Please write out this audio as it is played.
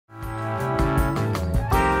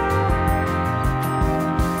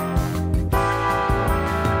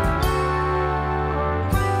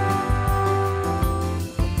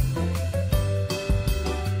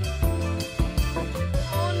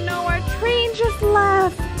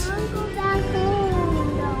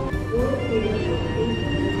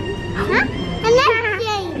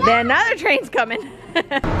Another train's coming.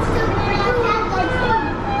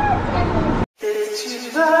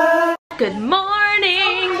 Good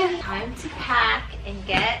morning! Time to pack and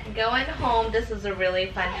get going home. This was a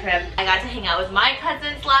really fun trip. I got to hang out with my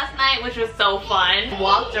cousins last night, which was so fun.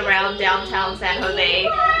 Walked around downtown San Jose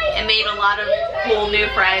and made a lot of cool new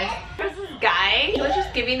friends. There's this guy, he was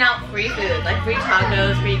just giving out free food, like free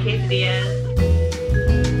tacos, free quesadillas.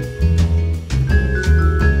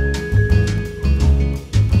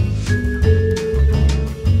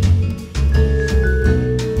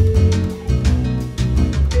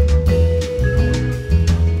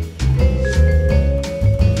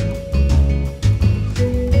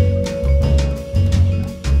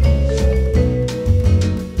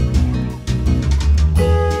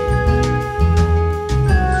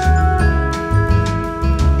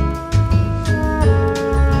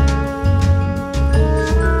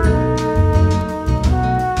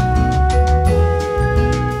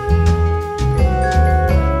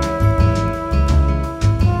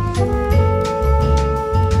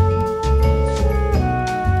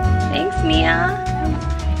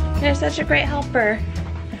 You're such a great helper.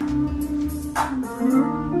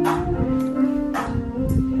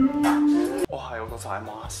 Ohayou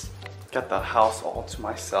gozaimasu. Got the house all to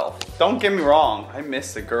myself. Don't get me wrong, I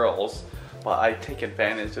miss the girls, but I take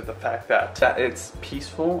advantage of the fact that it's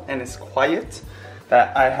peaceful and it's quiet,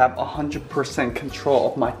 that I have 100% control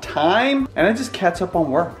of my time, and I just catch up on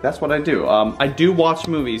work. That's what I do. I do watch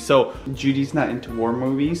movies, so Judy's not into war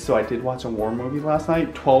movies, so I did watch a war movie last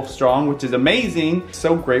night, 12 Strong, which is amazing.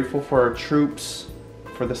 So grateful for our troops,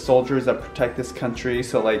 for the soldiers that protect this country.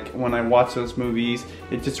 So like when I watch those movies,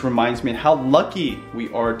 it just reminds me how lucky we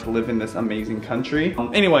are to live in this amazing country.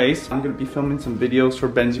 Anyways, I'm gonna be filming some videos for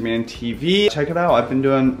Benji TV. Check it out, I've been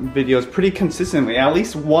doing videos pretty consistently, at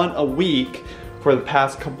least one a week for the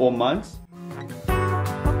past couple of months.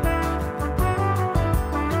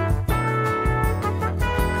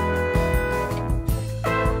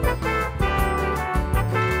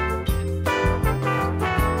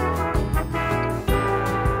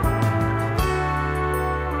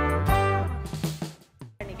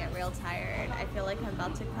 I feel like I'm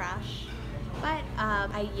about to crash, but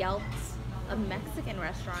I yelped a Mexican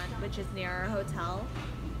restaurant which is near our hotel.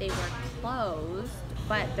 They were closed,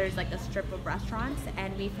 but there's like a strip of restaurants,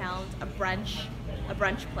 and we found a brunch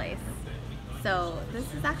place. So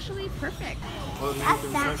this is actually perfect.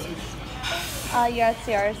 Yeah, it's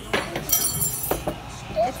yours.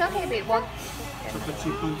 It's okay, babe. Well,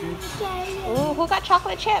 ooh, who got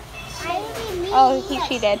chocolate chip? Oh, he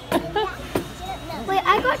cheated. Wait,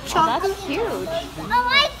 I got chocolate. Oh, that's huge. Oh,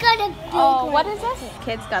 I got a big one. What is this?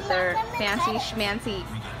 Kids got their fancy schmancy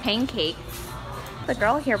pancakes. The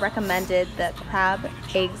girl here recommended the crab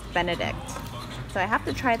eggs Benedict. So I have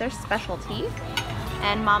to try their specialty.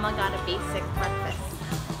 And Mama got a basic breakfast.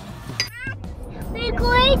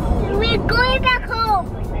 We're going back home.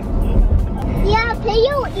 Yeah, play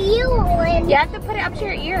your ear. You have to put it up to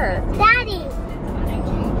your ear. Daddy.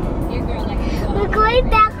 We're going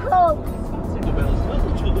back home.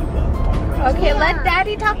 Okay, let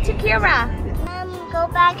Daddy talk to Keira. Go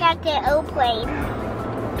back at the airplane.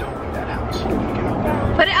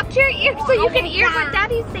 Put it up to your ear so you can hear what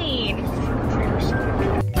Daddy's saying.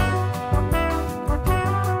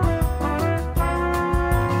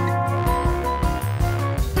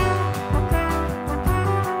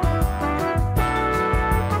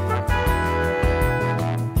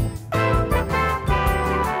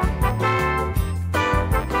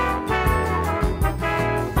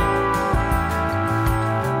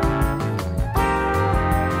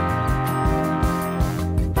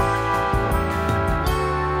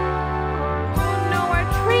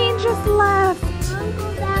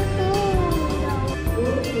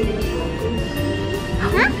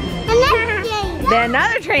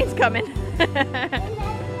 Another train's coming. Turn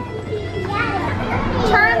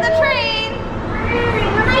the train.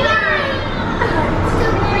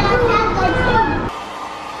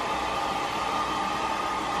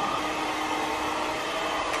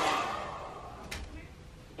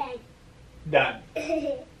 Done.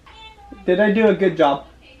 Did I do a good job?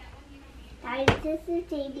 This is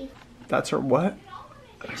Baby. That's her what?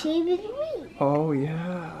 Baby's me. Oh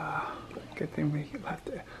yeah. Good thing we left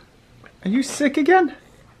it. Are you sick again?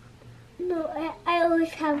 No, I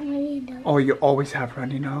always have runny nose. Oh, you always have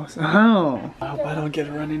runny nose? Oh. I hope I don't get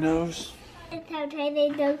a runny nose.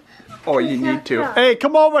 Oh, you need to. Hey,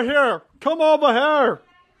 come over here. Come over here.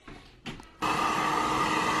 I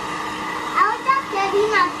was just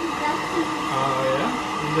setting up the duckies. Oh,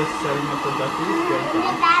 yeah? I'm just setting up the duckies? In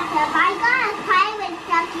the bathtub. I got a private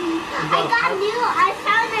ducky. I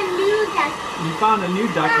found a new ducky. You found a new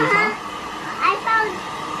ducky, huh?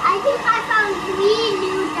 I think I found 3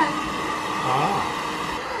 new duckies. Ah.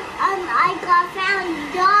 I found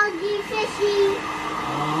doggy, fishy,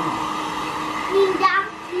 mean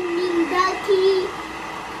ducky,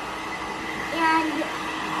 and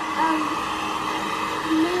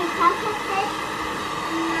new cuttlefish,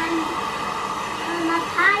 and a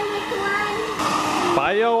pirate one.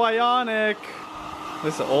 Bio-ionic.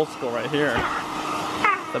 This is old school right here.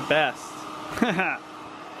 The best.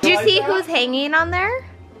 Do you see who's hanging on there?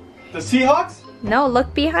 The Seahawks? No,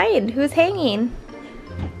 look behind. Who's hanging?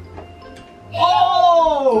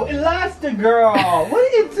 Oh, Elastigirl!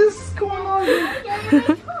 What is this going on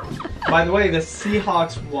here? By the way, the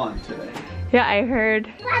Seahawks won today. Yeah, I heard.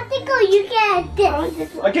 Elastigirl, you get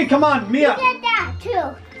this. Okay, come on, Mia. You get that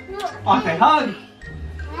too. Okay, hug.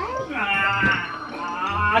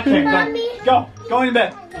 Okay, go in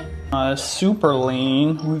bed. Super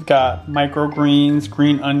lean. We've got microgreens,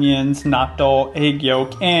 green onions, natto, egg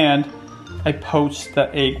yolk, and I poached the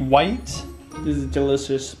egg white. This is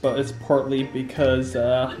delicious, but it's partly because they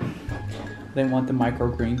want the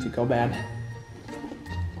microgreen to go bad.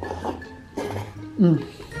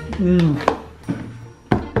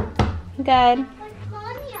 Good.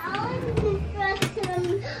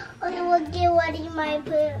 Get ready my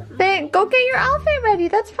food. Then go get your outfit ready.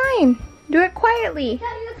 That's fine. Do it quietly.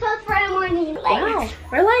 Your clothes for the morning. Wow,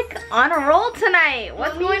 we're like on a roll tonight.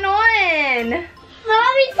 What's going on?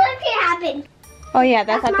 Mommy, something happened. Oh yeah,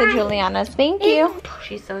 that's That's at the mine. Julianna's. Thank you.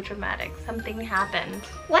 She's so dramatic. Something happened.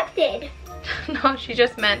 What did? No, she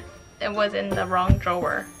just meant it was in the wrong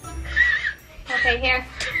drawer. Okay, here.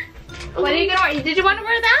 What are you gonna wear? Did you want to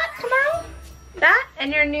wear that tomorrow? That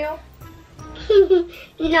and your new?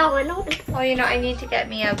 No, I don't. Oh, you know, I need to get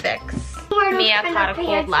Mia Vicks. Wear those Mia kind caught a of cold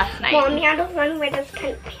pants. last night. Mommy, I don't want to wear those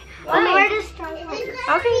kind of pants. Why? I'm wear the strong ones.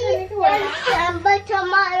 Okay. But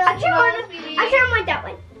tomorrow. I can't want that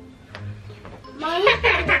one.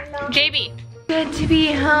 JB. Good to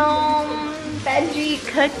be home. Benji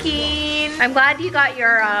cooking. I'm glad you got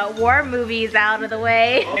your war movies out of the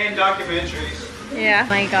way. And documentaries. Yeah. Oh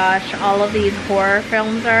my gosh, all of these horror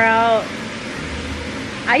films are out.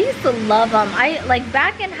 I used to love them. Like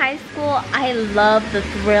back in high school, I loved the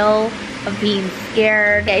thrill of being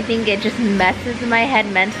scared. I think it just messes in my head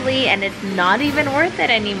mentally and it's not even worth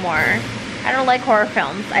it anymore. I don't like horror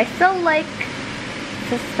films. I still like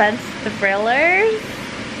suspense thrillers,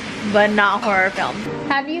 but not horror films.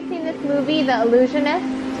 Have you seen this movie, The Illusionist?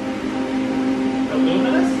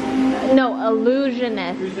 Illuminous? No,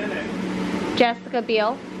 Illusionist. Who's in it? Jessica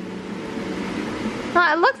Biel.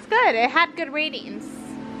 Oh, it looks good. It had good ratings.